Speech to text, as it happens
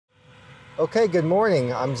Okay, good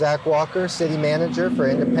morning. I'm Zach Walker, City Manager for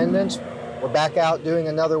Independence. We're back out doing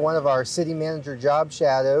another one of our City Manager job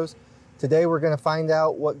shadows. Today we're going to find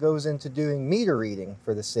out what goes into doing meter reading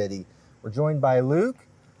for the city. We're joined by Luke.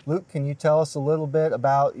 Luke, can you tell us a little bit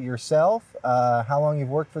about yourself, how long you've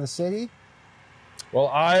worked for the city? Well,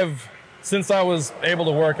 since I was able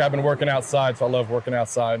to work, I've been working outside, so I love working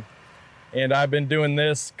outside. And I've been doing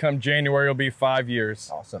this, come January, it'll be 5 years.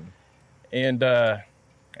 Awesome. And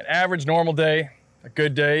an average normal day, a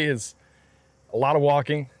good day, is a lot of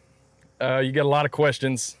walking. You get a lot of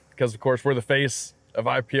questions because, of course, we're the face of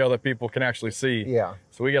IPL that people can actually see. Yeah.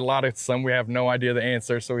 So we get some we have no idea the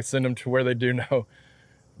answer, so we send them to where they do know.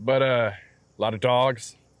 But a lot of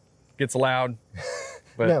dogs, gets loud.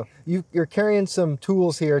 But No, you're carrying some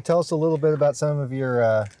tools here. Tell us a little bit about some of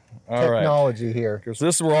your technology here. Because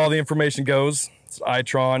this is where all the information goes. It's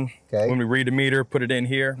Itron. Okay. When we read a meter, put it in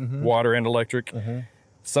here, water and electric.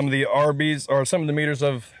 Some of the RBs, or some of the meters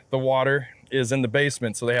of the water, is in the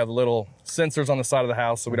basement, so they have the little sensors on the side of the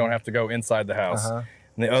house, so we don't have to go inside the house. And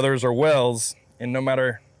the others are wells, and no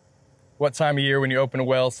matter what time of year when you open a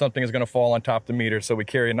well, something is going to fall on top of the meter, so we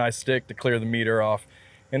carry a nice stick to clear the meter off,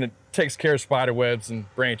 and it takes care of spider webs and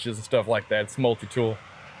branches and stuff like that. It's multi-tool.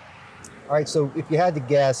 All right, so if you had to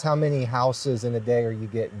guess, how many houses in a day are you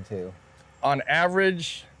getting to? On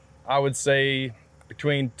average, I would say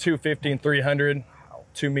between 250 and 300,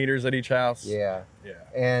 2 meters at each house. Yeah. Yeah.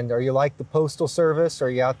 And are you like the Postal Service? Are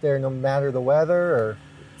you out there no matter the weather, or?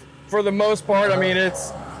 For the most part, I mean,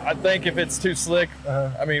 I think if it's too slick,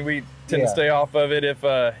 I mean, we tend to stay off of it. If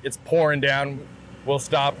it's pouring down, we'll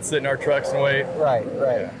stop and sit in our trucks and wait. Right.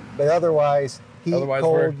 Yeah. But otherwise,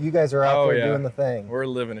 cold, you guys are out there doing the thing. We're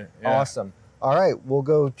living it. Yeah. Awesome. All right, we'll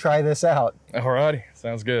go try this out. All righty,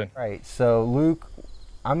 sounds good. All right, so Luke,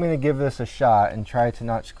 I'm gonna give this a shot and try to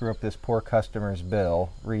not screw up this poor customer's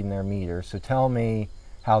bill reading their meter. So tell me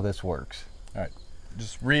how this works. All right,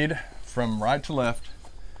 just read from right to left.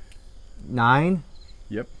 9,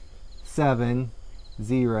 Yep. 7,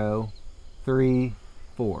 0, 3,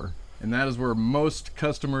 4. And that is where most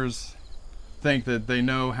customers think that they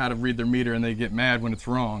know how to read their meter and they get mad when it's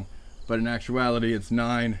wrong. But in actuality, it's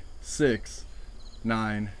 9, 6,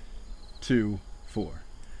 9, 2, 4.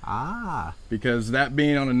 Ah. Because that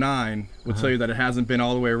being on a 9 will tell you that it hasn't been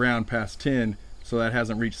all the way around past 10, so that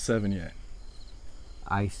hasn't reached 7 yet.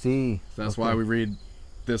 I see. So that's why we read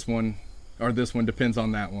this one, or this one depends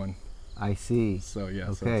on that one. I see. So yeah,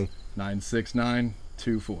 okay. So it's 9, 6, 9,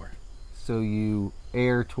 2, 4. So you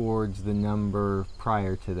err towards the number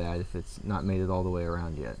prior to that if it's not made it all the way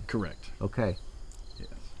around yet. Correct. Okay. Yes.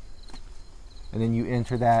 And then you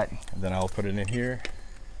enter that. And then I'll put it in here.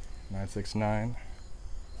 9, 6, 9,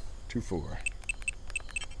 2, 4.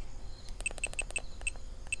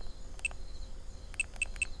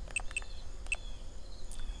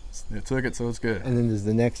 It took it, so it's good. And then does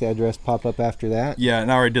the next address pop up after that? Yeah, and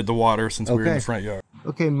I already did the water since we were in the front yard.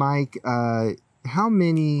 Okay, Mike, how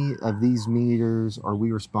many of these meters are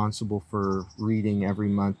we responsible for reading every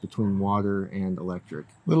month between water and electric?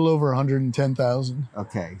 A little over 110,000.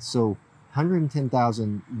 Okay, so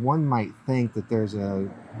 110,000, one might think that there's a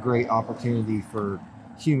great opportunity for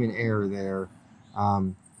human error there.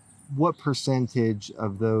 What percentage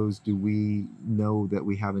of those do we know that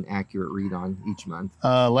we have an accurate read on each month?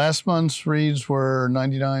 Last month's reads were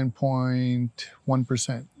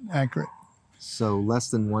 99.1% accurate. So less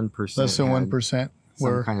than 1%. Less than 1%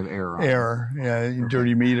 some kind of error on error. Yeah,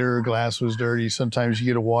 dirty meter, glass was dirty. Sometimes you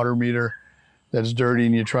get a water meter that's dirty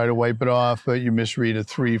and you try to wipe it off, but you misread a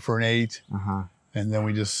 3 for an 8. And then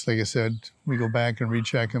we just, like I said, we go back and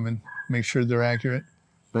recheck them and make sure they're accurate.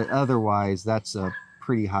 But otherwise, that's a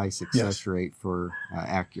pretty high success rate for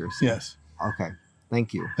accuracy. Yes. Okay.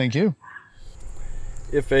 Thank you. Thank you.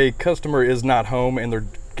 If a customer is not home and their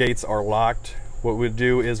gates are locked, what we'll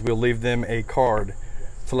do is we'll leave them a card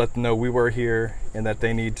to let them know we were here and that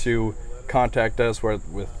they need to contact us with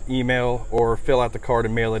email or fill out the card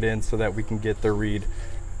and mail it in so that we can get their read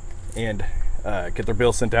and get their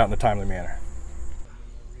bill sent out in a timely manner.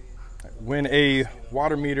 When a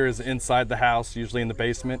water meter is inside the house, usually in the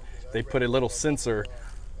basement, they put a little sensor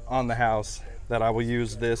on the house that I will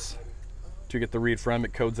use this to get the read from.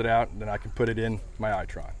 It codes it out, and then I can put it in my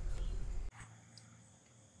Itron.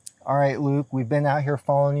 All right, Luke, we've been out here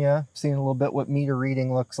following you, seeing a little bit what meter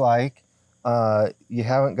reading looks like. You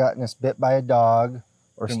haven't gotten us bit by a dog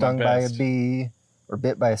or stung by a bee or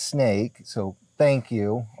bit by a snake, so thank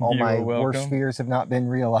you. All my worst fears have not been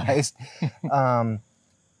realized.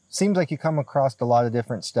 Seems like you come across a lot of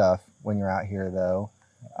different stuff when you're out here, though.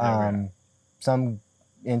 Some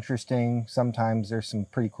interesting, sometimes there's some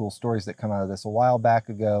pretty cool stories that come out of this. A while back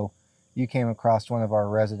ago, you came across one of our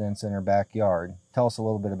residents in her backyard. Tell us a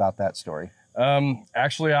little bit about that story.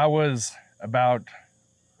 Actually, I was about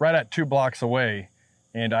right at 2 blocks away,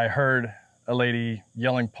 and I heard a lady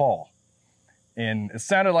yelling Paul. And it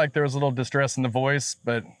sounded like there was a little distress in the voice,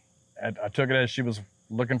 but I took it as she was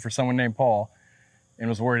looking for someone named Paul and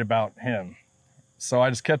was worried about him. So I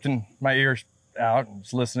just kept my ears out and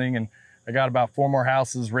was listening, and I got about 4 more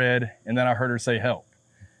houses read, and then I heard her say help.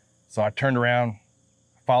 So I turned around,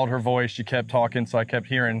 followed her voice. She kept talking, so I kept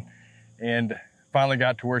hearing, and finally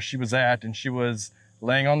got to where she was at, and she was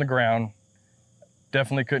laying on the ground,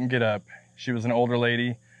 definitely couldn't get up. She was an older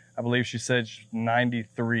lady. I believe she said she's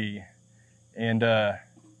 93, and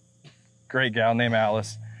great gal named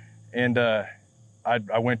Alice. And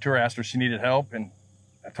I went to her, asked her if she needed help, and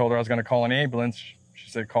I told her I was gonna call an ambulance. She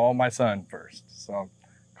said, call my son first. So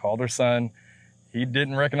I called her son. He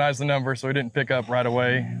didn't recognize the number, so he didn't pick up right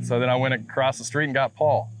away. So then I went across the street and got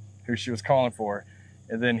Paul, who she was calling for.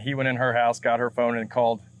 And then he went in her house, got her phone, and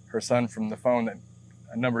called her son from the phone, that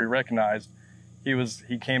a number he recognized.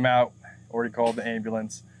 He came out, already called the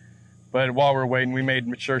ambulance. But while we were waiting, we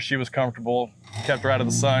made sure she was comfortable, kept her out of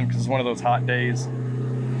the sun because it's one of those hot days,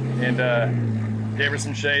 and gave her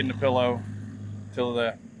some shade and a pillow till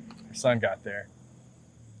her son got there.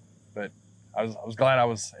 But I was glad I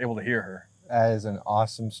was able to hear her. That is an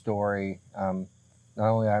awesome story. Not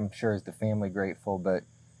only I'm sure is the family grateful, but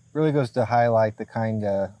really goes to highlight the kind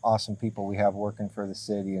of awesome people we have working for the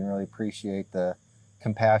city, and really appreciate the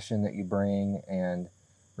compassion that you bring and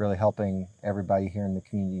really helping everybody here in the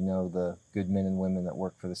community know the good men and women that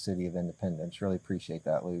work for the City of Independence. Really appreciate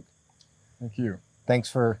that, Luke. Thank you. Thanks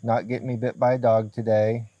for not getting me bit by a dog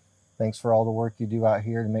today. Thanks for all the work you do out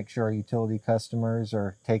here to make sure our utility customers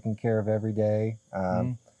are taken care of every day.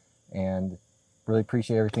 And really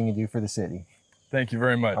appreciate everything you do for the city. Thank you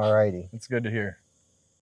very much. All righty. It's good to hear.